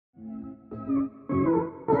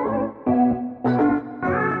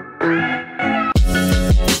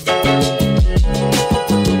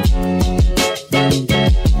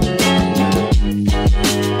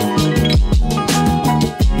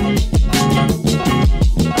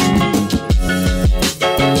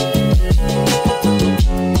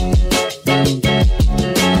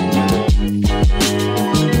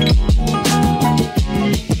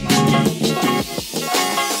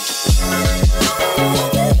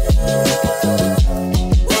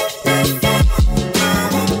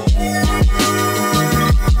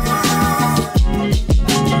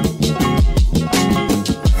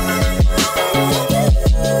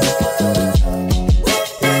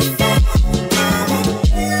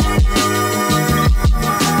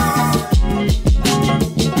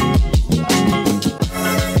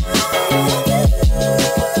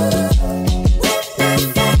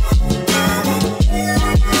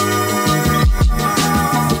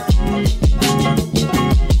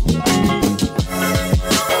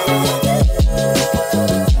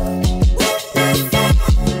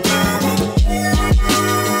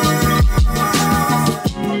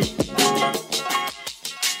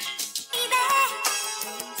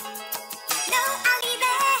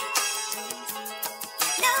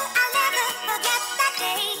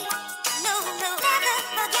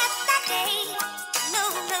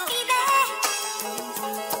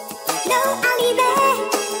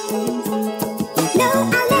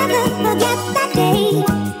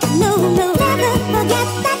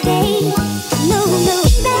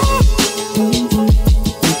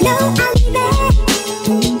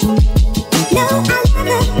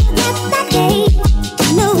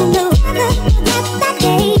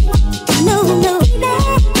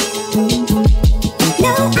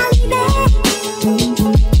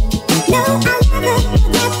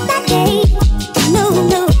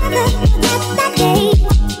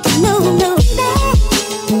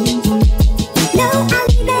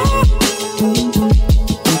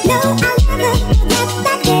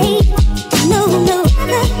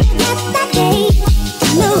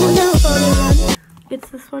It's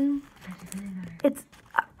this one. It's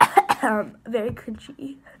very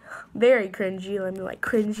cringy. Let me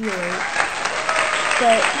cringy alert.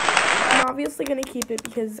 But I'm obviously gonna keep it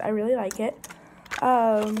because I really like it.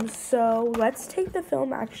 So let's take the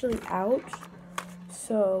film actually out.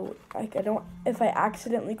 So if I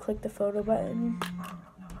accidentally click the photo button.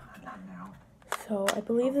 So I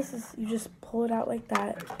believe this is, you just pull it out like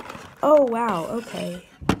that. Oh wow, okay.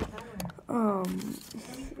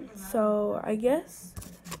 So I guess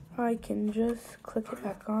I can just click it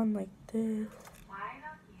back on like this.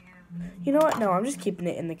 You know what? No, I'm just keeping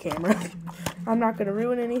it in the camera. I'm not gonna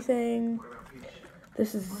ruin anything.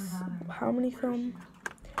 This is how many film?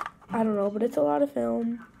 I don't know, but it's a lot of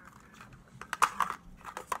film.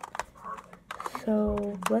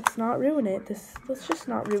 So let's not ruin it. Let's just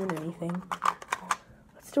not ruin anything.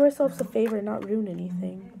 Let's do ourselves a favor and not ruin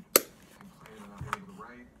anything.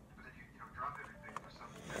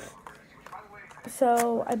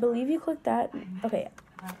 So I believe you click that. Okay.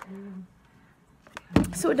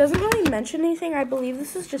 So it doesn't really mention anything. I believe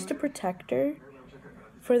this is just a protector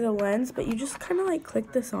for the lens, but you just kind of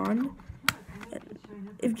click this on.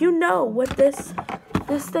 If you know what this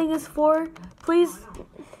thing is for, please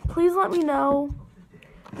let me know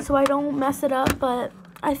so I don't mess it up, but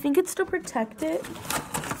I think it's to protect it.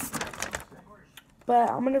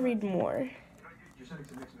 But I'm going to read more. You're sending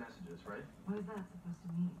some mixed messages, right? What is that supposed to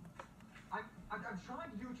mean? I'm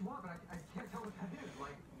trying to do what you want, but I can't tell what that is. Build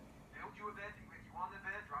you a bed, if you want the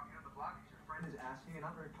bed, drop you on the block, your friend is asking, and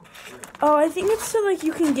not very close. Oh, I think it's so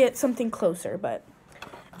you can get something closer, but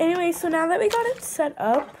anyway, so now that we got it set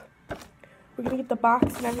up, we're gonna get the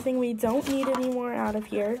box and everything we don't need anymore out of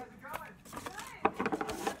here.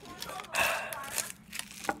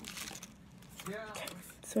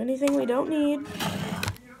 So anything we don't need,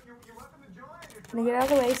 gonna get out of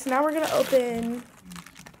the way. So now we're gonna open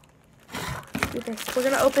this. We're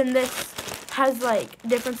gonna open this. Has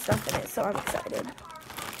different stuff in it, so I'm excited.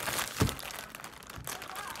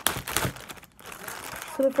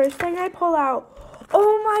 So the first thing I pull out,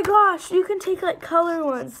 oh my gosh, you can take color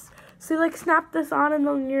ones. So you snap this on, and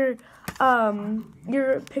then your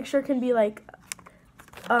picture can be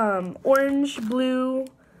orange, blue,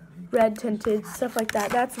 red tinted, stuff like that.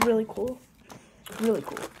 That's really cool. Really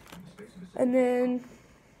cool. And then,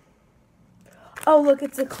 oh look,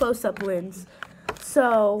 it's a close-up lens.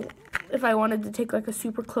 So if I wanted to take a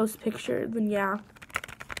super close picture, then yeah,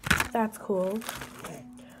 that's cool.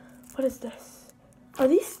 What is this? Are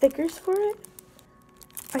these stickers for it?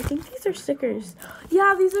 I think these are stickers.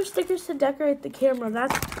 Yeah, these are stickers to decorate the camera.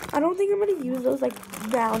 I don't think I'm gonna use those like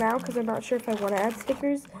now because I'm not sure if I want to add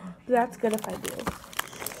stickers. But that's good if I do.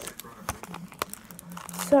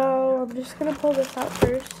 So I'm just gonna pull this out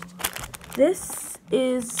first. This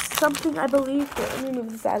is something I believe. Here, let me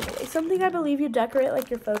move this out of the way. Something I believe you decorate like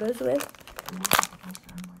your photos with.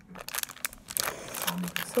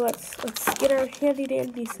 So let's get our handy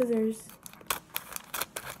dandy scissors.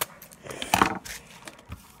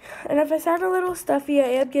 And if I sound a little stuffy, I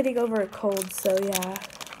am getting over a cold, so yeah.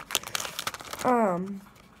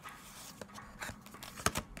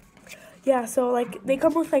 Yeah, so like they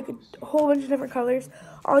come with like a whole bunch of different colors.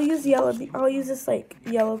 I'll use yellow. I'll use this like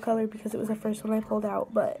yellow color because it was the first one I pulled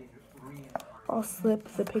out, but I'll slip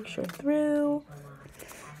the picture through.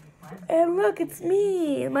 And look, it's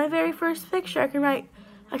me, my very first picture. I can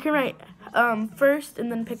write first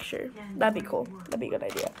and then picture. That'd be cool. That'd be a good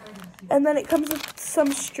idea. And then it comes with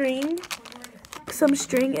some string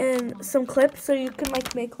and some clips, so you can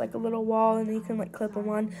like make like a little wall and then you can like clip them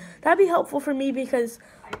on. That'd be helpful for me because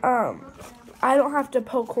I don't have to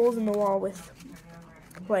poke holes in the wall with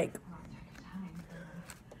like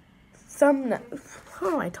some.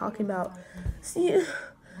 What am I talking about? See,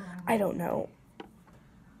 I don't know.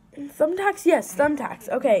 Thumbtacks, yes, thumbtacks.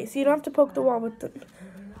 Okay, so you don't have to poke the wall with the.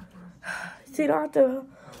 So you don't have to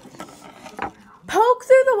poke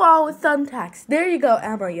through the wall with thumbtacks. There you go,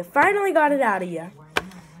 Emma. You finally got it out of you.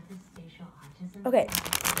 Okay,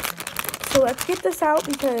 so let's get this out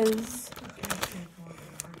because.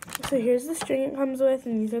 So here's the string it comes with,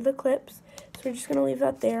 and these are the clips. So we're just gonna leave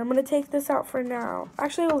that there. I'm gonna take this out for now.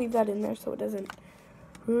 Actually, I'll leave that in there so it doesn't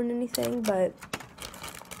ruin anything. But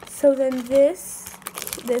so then this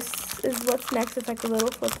is what's next. It's like a little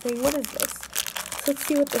flip thing. What is this? So let's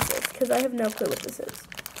see what this is because I have no clue what this is.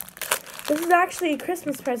 This is actually a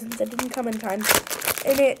Christmas present that didn't come in time,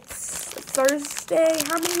 and it's Thursday.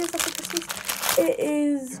 How many days after Christmas? It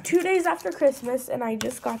is 2 days after Christmas, and I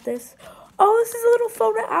just got this. Oh, this is a little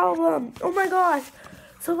photo album. Oh my gosh.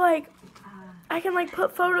 So like, I can like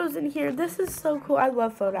put photos in here. This is so cool. I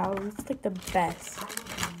love photo albums. It's like the best.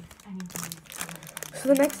 So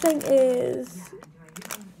the next thing is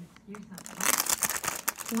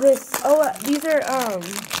this. Oh, these are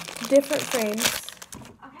different frames.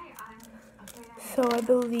 So I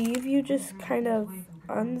believe you just kind of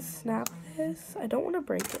unsnap this. I don't want to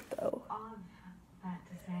break it though.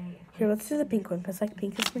 Here, let's do the pink one because like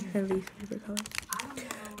pink is my least favorite color.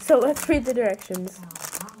 So let's read the directions.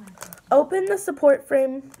 Open the support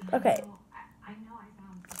frame. Okay.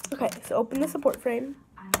 Okay, so open the support frame.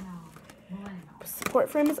 Support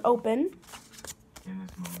frame is open.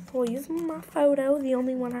 We'll use my photo, the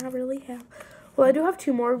only one I really have. Well, I do have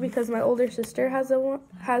two more because my older sister has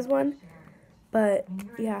one. But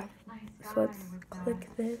yeah, so let's click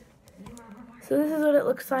this. So this is what it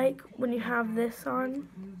looks like when you have this on.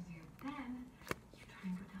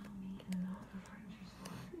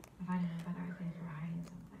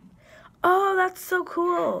 Oh, that's so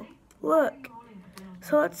cool. Look.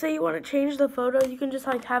 So let's say you want to change the photo, you can just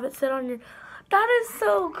like have it sit on your. That is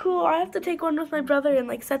so cool. I have to take one with my brother and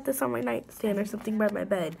like set this on my nightstand or something by my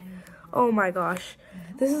bed. Oh my gosh.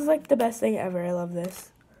 This is like the best thing ever. I love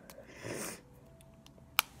this.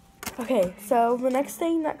 Okay, so the next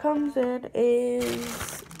thing that comes in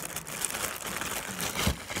is,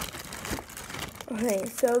 okay,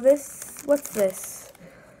 so this, what's this?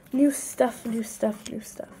 New stuff.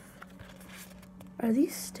 Are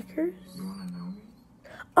these stickers?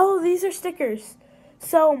 Oh, these are stickers.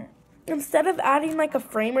 So instead of adding like a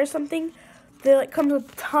frame or something, they like comes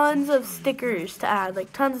with tons of stickers to add,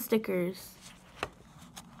 like tons of stickers.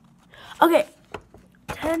 Okay,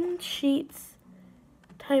 10 sheets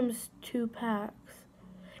times 2 packs.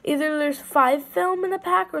 Either there's 5 film in a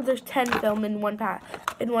pack or there's 10 film in one pack.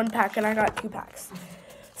 And I got 2 packs.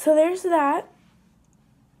 So there's that.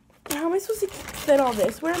 How am I supposed to fit all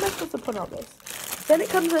this? Where am I supposed to put all this? Then it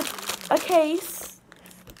comes with a case.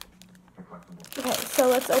 Okay, so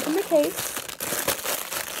let's open the case.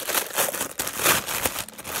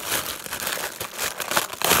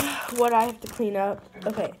 What I have to clean up.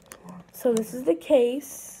 Okay, so this is the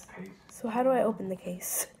case. So how do I open the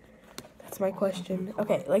case? That's my question.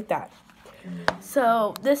 Okay, like that.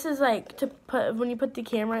 So this is like to put, when you put the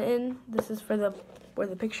camera in, this is for the, where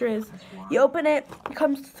the picture is. You open it, it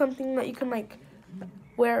comes to something that you can like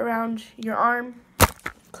wear around your arm.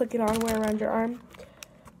 Click it on, wear around your arm.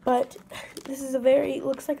 But this is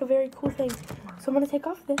looks like a very cool thing. So I'm gonna take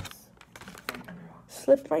off this.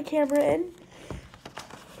 Slip my camera in.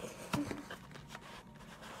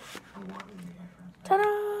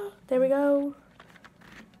 Ta-da! There we go.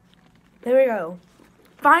 There we go.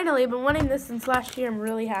 Finally, I've been wanting this since last year. I'm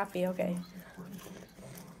really happy. Okay.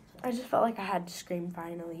 I just felt like I had to scream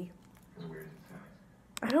finally.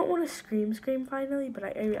 I don't want to scream finally, but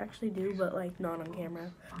I actually do, but like not on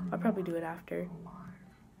camera. I'll probably do it after.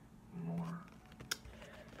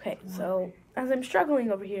 Okay, so as I'm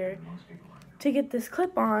struggling over here to get this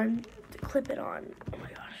clip on, to clip it on. Oh my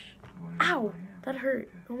gosh. Ow! That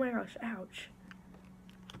hurt. Oh my gosh, ouch.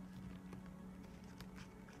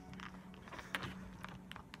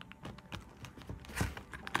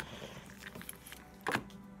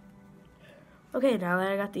 Okay, now that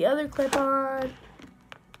I got the other clip on.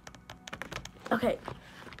 Okay.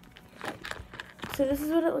 So this is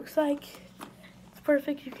what it looks like. It's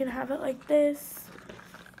perfect. You can have it like this.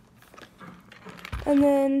 And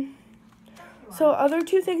then, so other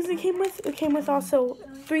two things it came with also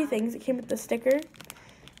three things. It came with the sticker. It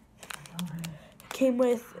came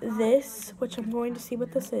with this, which I'm going to see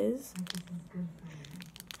what this is.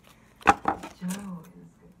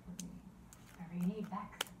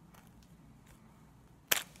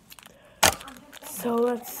 So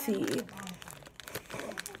let's see.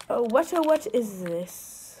 Oh, what is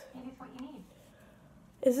this?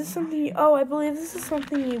 Is this something oh, I believe this is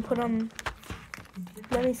something you put on,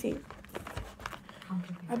 let me see.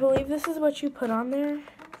 I believe this is what you put on there.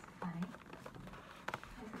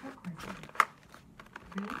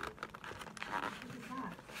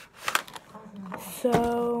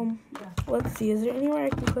 So, let's see, is there anywhere I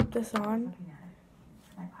can clip this on?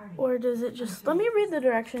 Or does it just, let me read the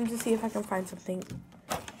directions to see if I can find something.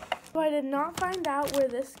 So I did not find out where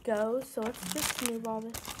this goes, so let's just move all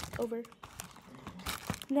this over.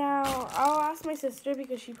 Now, I'll ask my sister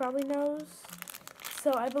because she probably knows.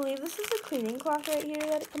 So I believe this is a cleaning cloth right here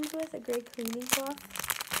that it comes with, a gray cleaning cloth.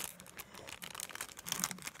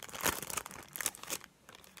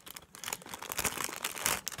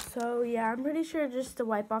 So yeah, I'm pretty sure just to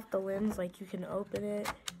wipe off the lens, like you can open it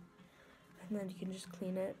and then you can just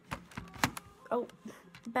clean it. Oh,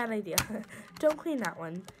 bad idea. Don't clean that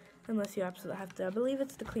one unless you absolutely have to. I believe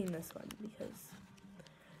it's to clean this one because,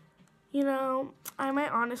 you know, I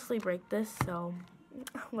might honestly break this, so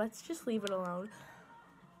let's just leave it alone.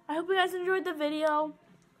 I hope you guys enjoyed the video.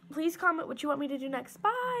 Please comment what you want me to do next.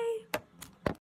 Bye!